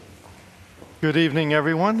Good evening,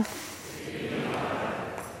 everyone.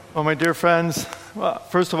 Well, my dear friends,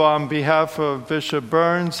 first of all, on behalf of Bishop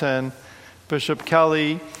Burns and Bishop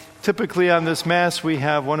Kelly, typically on this Mass we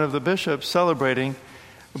have one of the bishops celebrating,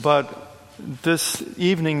 but this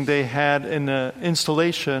evening they had an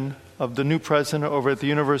installation of the new president over at the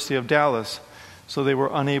University of Dallas, so they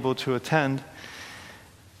were unable to attend.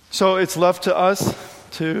 So it's left to us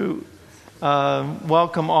to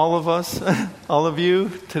welcome all of us, all of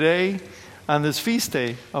you today on this feast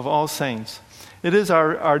day of All Saints. It is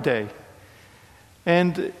our day.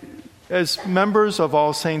 And as members of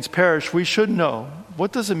All Saints Parish, we should know,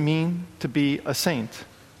 what does it mean to be a saint?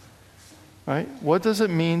 Right? What does it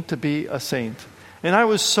mean to be a saint? And I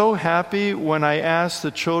was so happy when I asked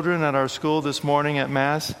the children at our school this morning at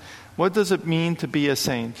Mass, what does it mean to be a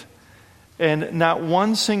saint? And not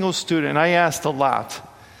one single student, I asked a lot,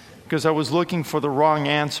 because I was looking for the wrong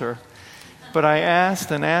answer. But I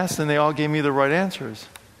asked, and they all gave me the right answers.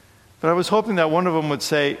 But I was hoping that one of them would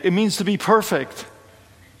say, it means to be perfect.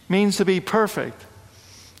 It means to be perfect.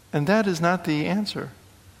 And that is not the answer.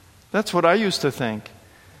 That's what I used to think.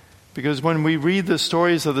 Because when we read the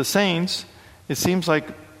stories of the saints, it seems like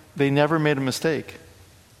they never made a mistake.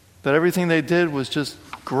 That everything they did was just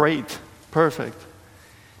great, perfect.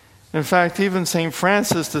 In fact, even St.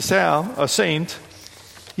 Francis de Sales, a saint,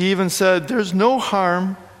 he even said, there's no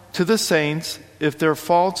harm to the saints if their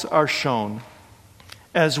faults are shown,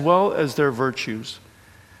 as well as their virtues.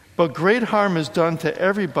 But great harm is done to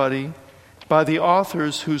everybody by the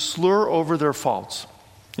authors who slur over their faults.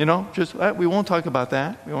 We won't talk about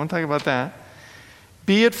that. We won't talk about that.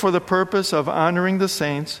 Be it for the purpose of honoring the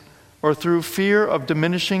saints or through fear of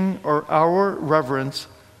diminishing our reverence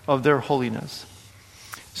of their holiness.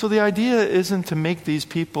 So the idea isn't to make these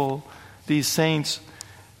people, these saints,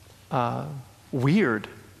 weird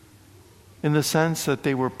in the sense that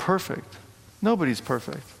they were perfect. Nobody's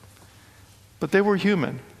perfect. But they were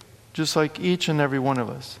human, just like each and every one of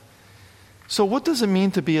us. So what does it mean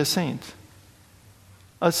to be a saint?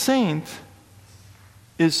 A saint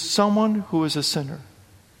is someone who is a sinner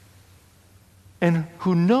and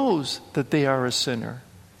who knows that they are a sinner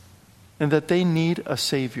and that they need a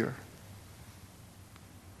Savior.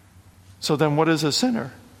 So then what is a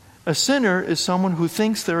sinner? A sinner is someone who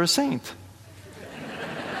thinks they're a saint.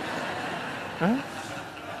 Right?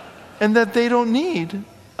 And that they don't need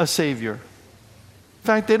a Savior. In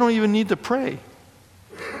fact, they don't even need to pray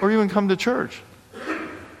or even come to church.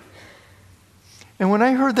 And when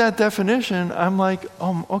I heard that definition, I'm like,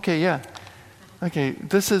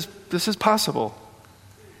 this is possible.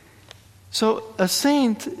 So a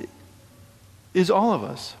saint is all of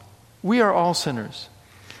us. We are all sinners.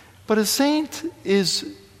 But a saint is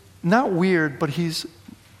not weird, but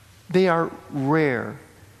they are rare.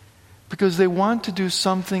 Because they want to do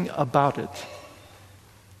something about it.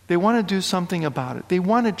 They want to do something about it. They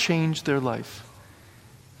want to change their life.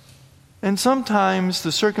 And sometimes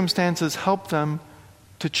the circumstances help them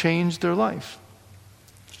to change their life.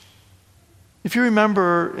 If you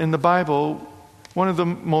remember in the Bible, one of the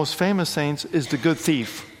most famous saints is the good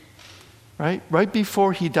thief. Right? Right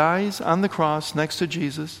before he dies on the cross next to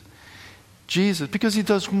Jesus, because he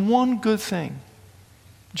does one good thing,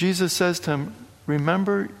 Jesus says to him,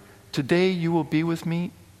 remember, today you will be with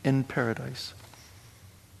me in paradise.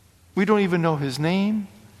 We don't even know his name.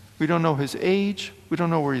 We don't know his age. We don't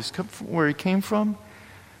know where he came from.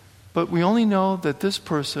 But we only know that this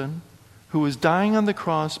person who was dying on the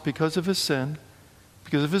cross because of his sin,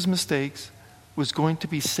 because of his mistakes, was going to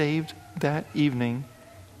be saved that evening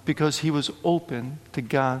because he was open to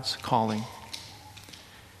God's calling.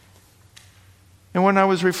 And when I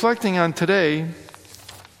was reflecting on today,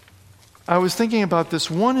 I was thinking about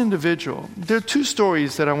this one individual. There are two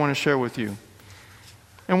stories that I want to share with you.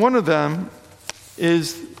 And one of them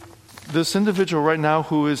is this individual right now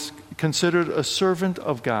who is considered a servant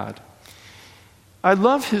of God. I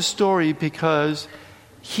love his story because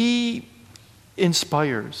he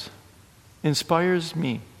inspires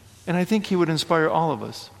me. And I think he would inspire all of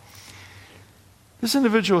us. This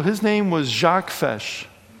individual, his name was Jacques Fesch.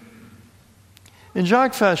 And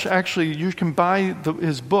Jacques Fesch, actually, you can buy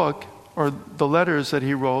his book or the letters that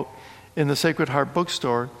he wrote in the Sacred Heart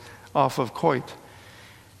bookstore off of Coit.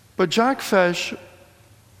 But Jacques Fesch,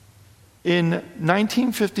 in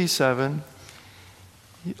 1957,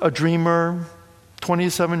 a dreamer,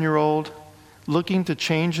 27-year-old, looking to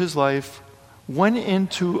change his life, went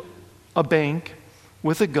into a bank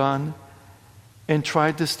with a gun and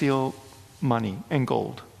tried to steal money and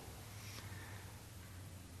gold.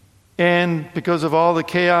 And because of all the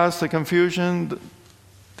chaos, the confusion,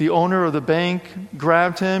 the owner of the bank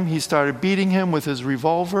grabbed him. He started beating him with his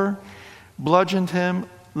revolver, bludgeoned him,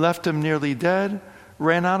 left him nearly dead,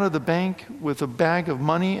 ran out of the bank with a bag of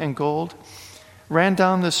money and gold, ran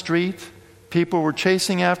down the street. People were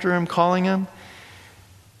chasing after him, calling him.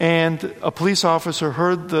 And a police officer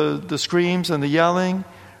heard the screams and the yelling,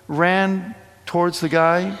 ran towards the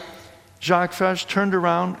guy. Jacques Fesch turned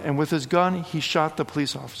around, and with his gun, he shot the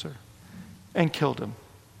police officer and killed him.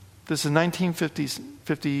 This is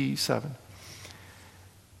 1957.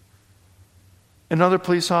 Another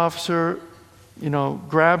police officer,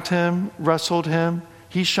 grabbed him, wrestled him.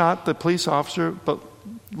 He shot the police officer, but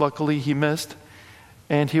luckily he missed,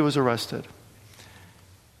 and he was arrested.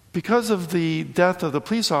 Because of the death of the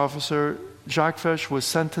police officer, Jacques Fesch was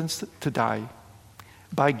sentenced to die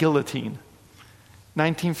by guillotine.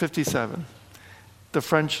 1957. The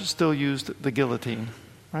French still used the guillotine,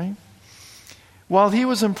 right? While he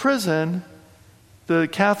was in prison, the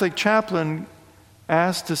Catholic chaplain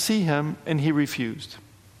asked to see him, and he refused.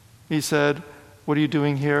 He said, "What are you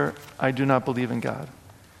doing here? I do not believe in God."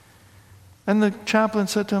 And the chaplain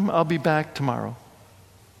said to him, "I'll be back tomorrow."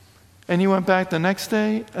 And he went back the next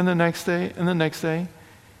day, and the next day, and the next day.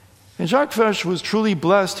 And Jacques Fesch was truly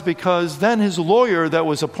blessed, because then his lawyer that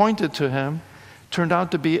was appointed to him turned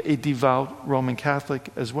out to be a devout Roman Catholic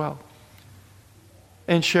as well,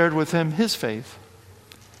 and shared with him his faith.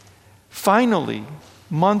 Finally,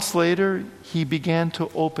 months later, he began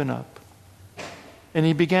to open up, and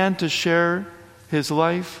he began to share his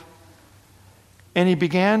life, and he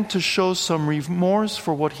began to show some remorse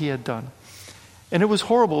for what he had done. And it was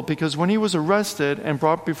horrible, because when he was arrested and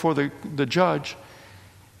brought before the judge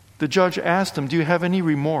asked him, "Do you have any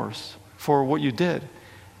remorse for what you did?"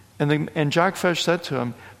 And Jacques Fesch said to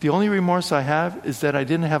him, "The only remorse I have is that I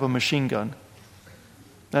didn't have a machine gun.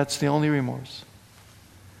 That's the only remorse."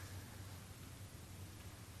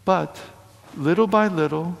 But little by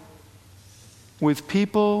little, with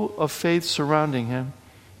people of faith surrounding him,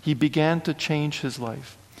 he began to change his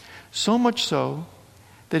life. So much so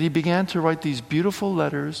that he began to write these beautiful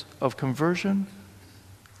letters of conversion,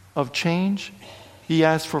 of change. He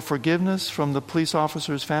asked for forgiveness from the police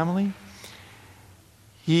officer's family.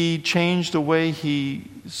 He changed the way he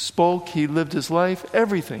spoke, he lived his life,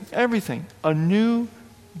 everything. A new,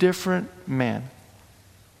 different man.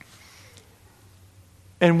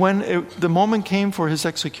 And when the moment came for his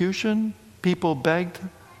execution, people begged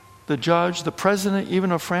the judge, the president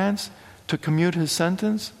even of France, to commute his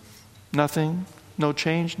sentence. Nothing, no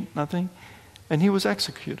change, nothing. And he was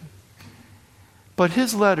executed. But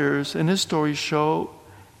his letters and his stories show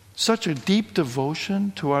such a deep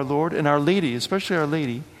devotion to our Lord and Our Lady, especially Our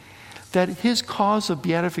Lady, that his cause of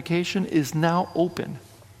beatification is now open.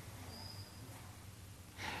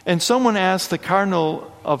 And someone asked the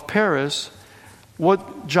Cardinal of Paris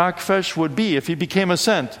what Jacques Fesch would be if he became a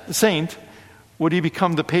saint. Would he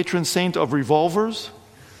become the patron saint of revolvers?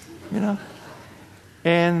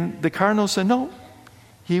 And the Cardinal said, no,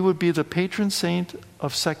 he would be the patron saint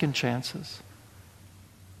of second chances.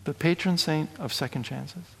 The patron saint of second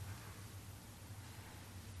chances.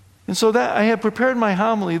 And so that I had prepared my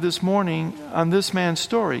homily this morning on this man's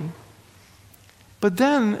story. But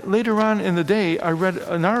then later on in the day, I read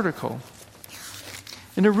an article,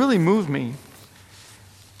 and it really moved me.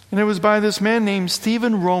 And it was by this man named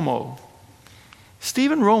Stephen Romo.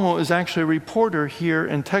 Stephen Romo is actually a reporter here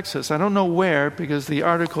in Texas. I don't know where, because the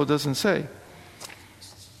article doesn't say.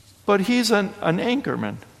 But he's an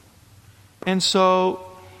anchorman. And so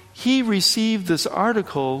he received this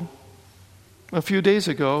article a few days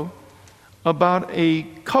ago about a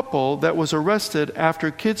couple that was arrested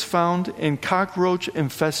after kids found in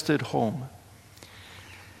cockroach-infested home.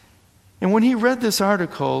 And when he read this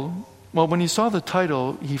article, when he saw the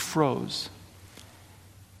title, he froze.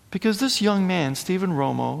 Because this young man, Stephen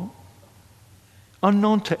Romo,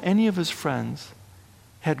 unknown to any of his friends,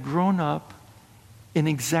 had grown up in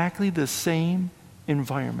exactly the same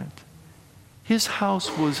environment. His house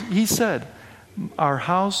was, he said, our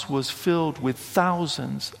house was filled with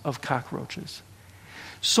thousands of cockroaches.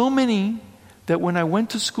 So many that when I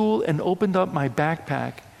went to school and opened up my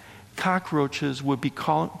backpack, cockroaches would be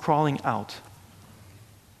crawling out.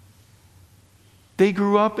 They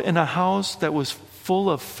grew up in a house that was full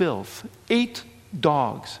of filth. 8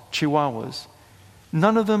 dogs, Chihuahuas.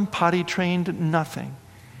 None of them potty trained, nothing.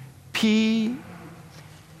 Pee,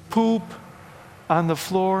 poop on the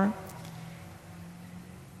floor.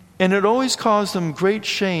 And it always caused him great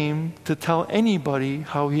shame to tell anybody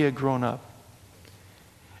how he had grown up.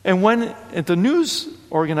 And when the news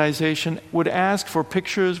organization would ask for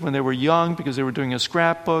pictures when they were young because they were doing a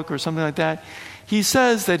scrapbook or something like that, he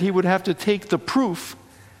says that he would have to take the proof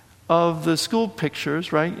of the school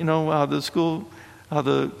pictures, right? The school how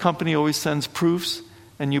the company always sends proofs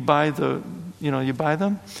and you buy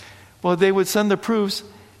them. Well, they would send the proofs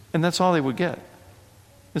and that's all they would get.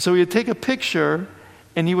 And so he would take a picture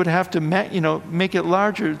and he would have to make it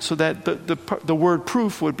larger so that the word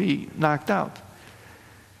proof would be knocked out.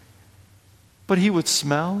 But he would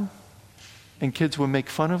smell and kids would make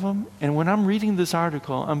fun of him. And when I'm reading this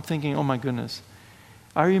article, I'm thinking, oh my goodness.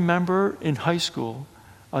 I remember in high school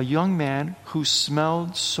a young man who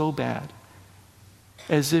smelled so bad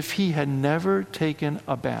as if he had never taken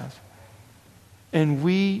a bath. And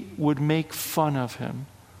we would make fun of him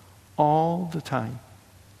all the time.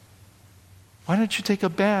 Why don't you take a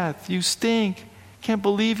bath? You stink. Can't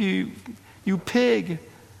believe you pig.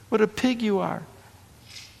 What a pig you are.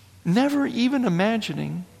 Never even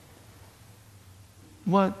imagining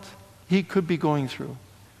what he could be going through.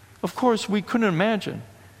 Of course, we couldn't imagine.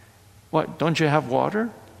 What, don't you have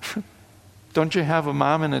water? Don't you have a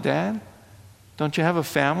mom and a dad? Don't you have a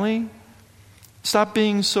family? Stop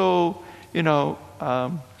being so,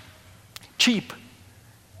 cheap.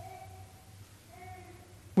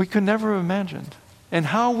 We could never have imagined. And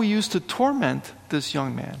how we used to torment this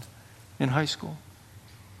young man in high school.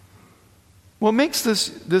 What makes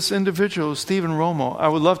this individual, Stephen Romo, I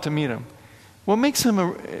would love to meet him. What makes him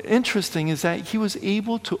interesting is that he was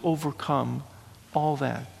able to overcome all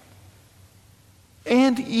that.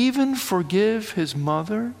 And even forgive his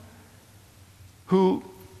mother, who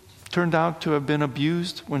turned out to have been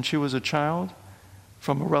abused when she was a child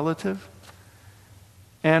from a relative.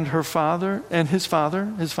 And her father, and his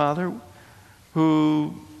father,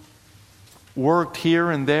 who worked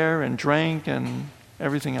here and there and drank and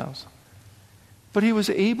everything else. But he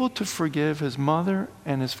was able to forgive his mother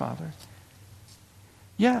and his father.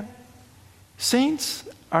 Yeah, saints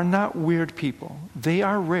are not weird people. They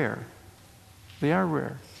are rare. They are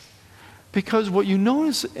rare. Because what you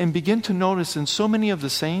notice and begin to notice in so many of the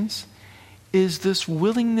saints is this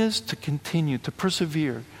willingness to continue, to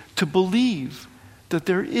persevere, to believe that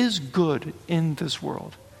there is good in this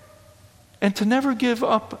world. And to never give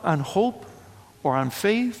up on hope or on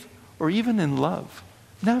faith or even in love.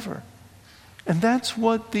 Never. And that's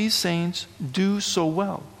what these saints do so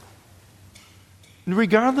well.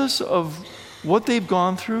 Regardless of what they've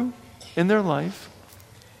gone through in their life,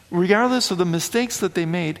 regardless of the mistakes that they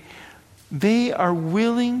made, they are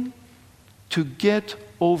willing to get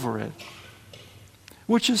over it.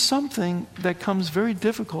 Which is something that comes very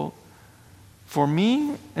difficult for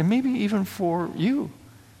me and maybe even for you.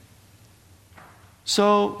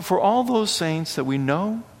 So for all those saints that we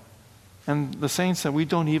know and the saints that we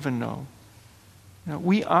don't even know,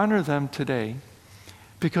 we honor them today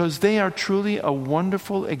because they are truly a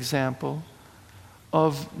wonderful example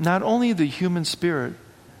of not only the human spirit,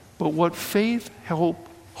 but what faith,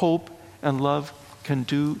 hope, and love can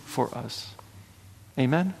do for us.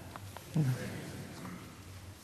 Amen? Amen.